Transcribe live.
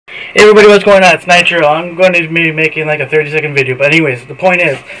Hey everybody, what's going on? It's Nitro. I'm going to be making like a 30-second video, but anyways, the point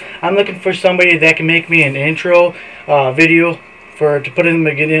is, I'm looking for somebody that can make me an intro video to put in the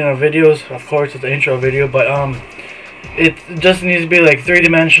beginning of videos. Of course, it's an intro video, but it just needs to be like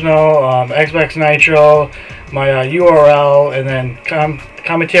three-dimensional, Xbox Nitro, my URL, and then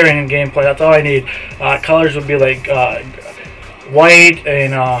commentary and gameplay. That's all I need. Colors would be like white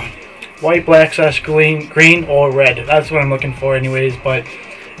and white, black, green, or red. That's what I'm looking for, anyways. But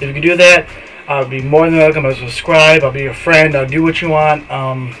if you can do that, I'll be more than welcome to subscribe. I'll be your friend. I'll do what you want.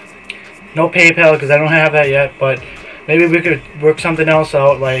 No PayPal because I don't have that yet, but maybe we could work something else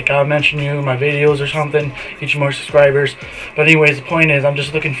out. Like I'll mention you in my videos or something, get you more subscribers. But anyways, the point is, I'm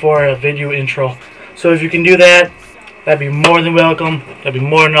just looking for a video intro. So if you can do that, that'd be more than welcome. That'd be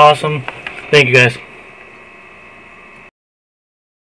more than awesome. Thank you guys.